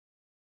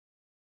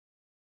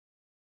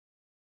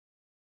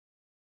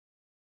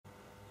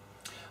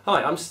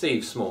Hi, I'm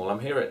Steve Small. I'm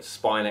here at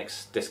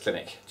Spinex Disc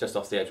Clinic, just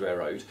off the Edgware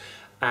Road,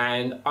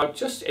 and I'm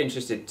just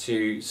interested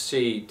to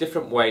see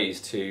different ways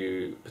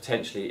to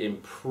potentially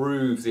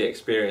improve the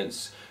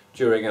experience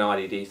during an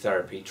IDD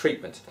therapy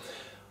treatment.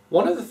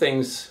 One of the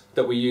things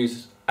that we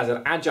use as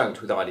an adjunct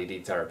with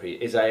IDD therapy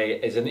is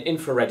an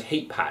infrared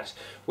heat pad,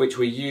 which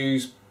we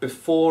use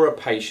before a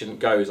patient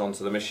goes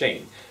onto the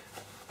machine.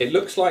 It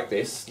looks like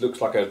this,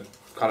 looks like a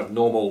kind of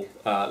normal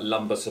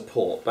lumbar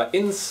support, but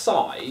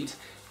inside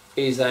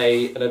is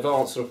an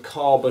advanced sort of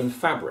carbon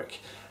fabric,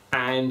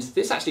 and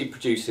this actually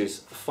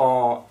produces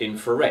far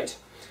infrared.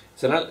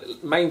 So an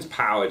mains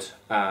powered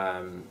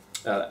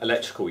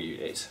electrical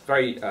unit,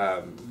 very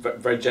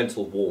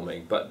gentle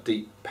warming but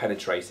deep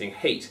penetrating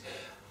heat.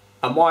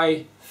 And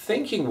my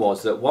thinking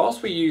was that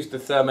whilst we used the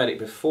TherMedic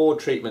before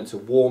treatment to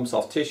warm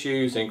soft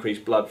tissues, increase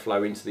blood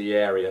flow into the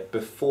area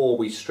before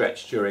we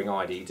stretch during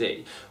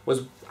IDD,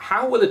 was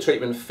how will the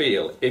treatment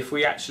feel if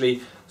we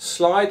actually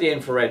slide the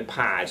infrared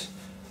pad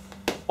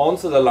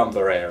onto the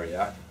lumbar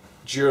area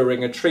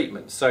during a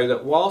treatment, so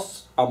that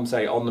whilst I'm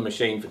say on the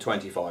machine for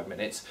 25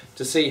 minutes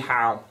to see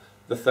how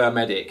the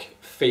TherMedic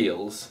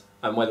feels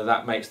and whether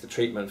that makes the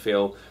treatment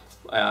feel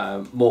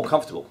more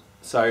comfortable.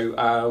 So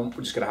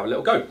we're just going to have a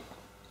little go.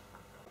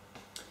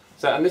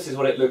 So, and this is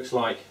what it looks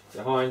like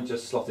behind,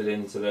 just slotted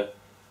into the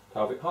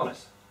pelvic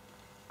harness.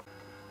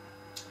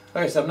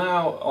 Okay, so I'm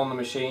now on the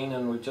machine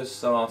and we've just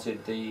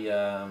started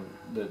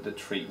the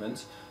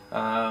treatment.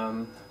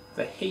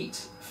 The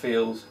heat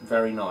feels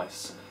very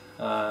nice.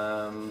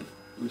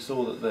 We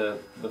saw that the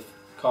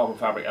carbon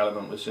fabric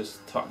element was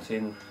just tucked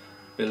in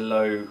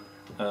below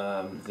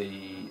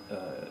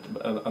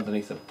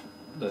underneath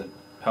the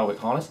pelvic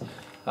harness.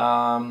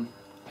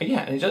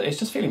 Yeah, and it's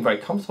just feeling very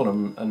comfortable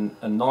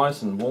and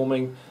nice and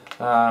warming.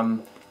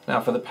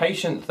 Now for the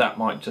patient that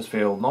might just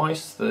feel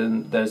nice,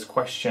 then there's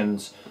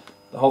questions.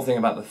 The whole thing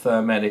about the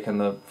TherMedic and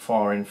the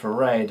far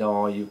infrared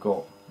are you've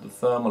got the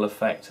thermal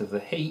effect of the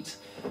heat,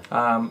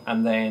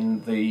 and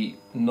then the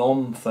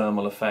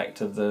non-thermal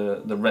effect of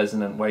the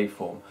resonant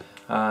waveform,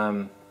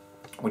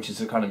 which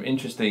is a kind of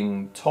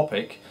interesting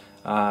topic,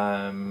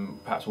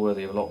 perhaps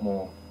worthy of a lot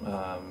more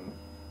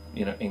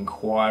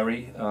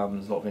inquiry.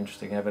 There's a lot of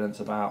interesting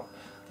evidence about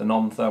the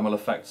non-thermal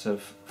effects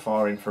of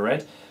far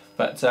infrared,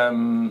 but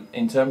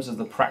in terms of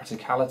the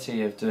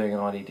practicality of doing an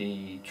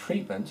IDD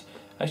treatment,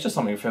 it's just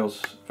something that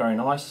feels very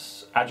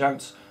nice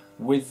adjunct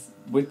with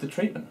the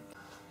treatment.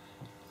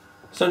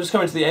 So I'm just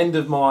coming to the end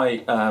of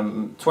my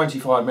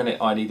 25-minute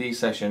IDD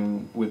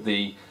session with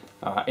the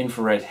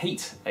infrared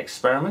heat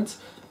experiment.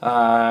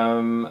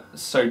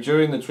 So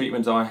during the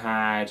treatment I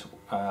had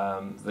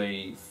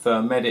the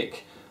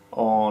TherMedic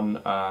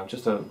on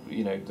just the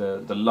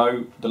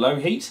low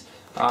heat.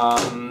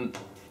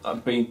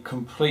 I've been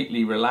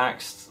completely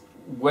relaxed.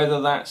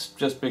 Whether that's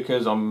just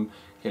because I'm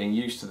getting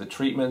used to the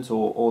treatment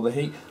or the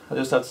heat, I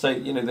just have to say,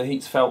 the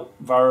heat's felt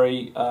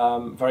very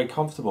very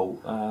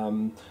comfortable.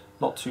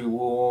 Not too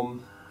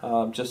warm,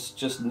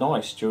 just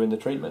nice during the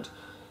treatment.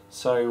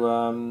 So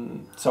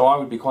so I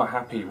would be quite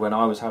happy when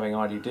I was having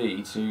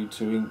IDD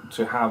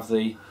to have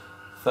the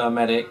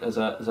TherMedic as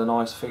a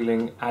nice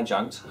feeling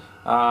adjunct,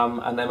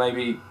 and there may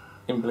be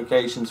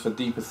implications for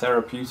deeper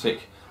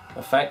therapeutic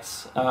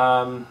effects,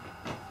 but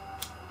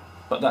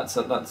that's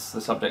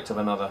the subject of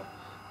another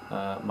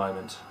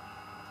moment.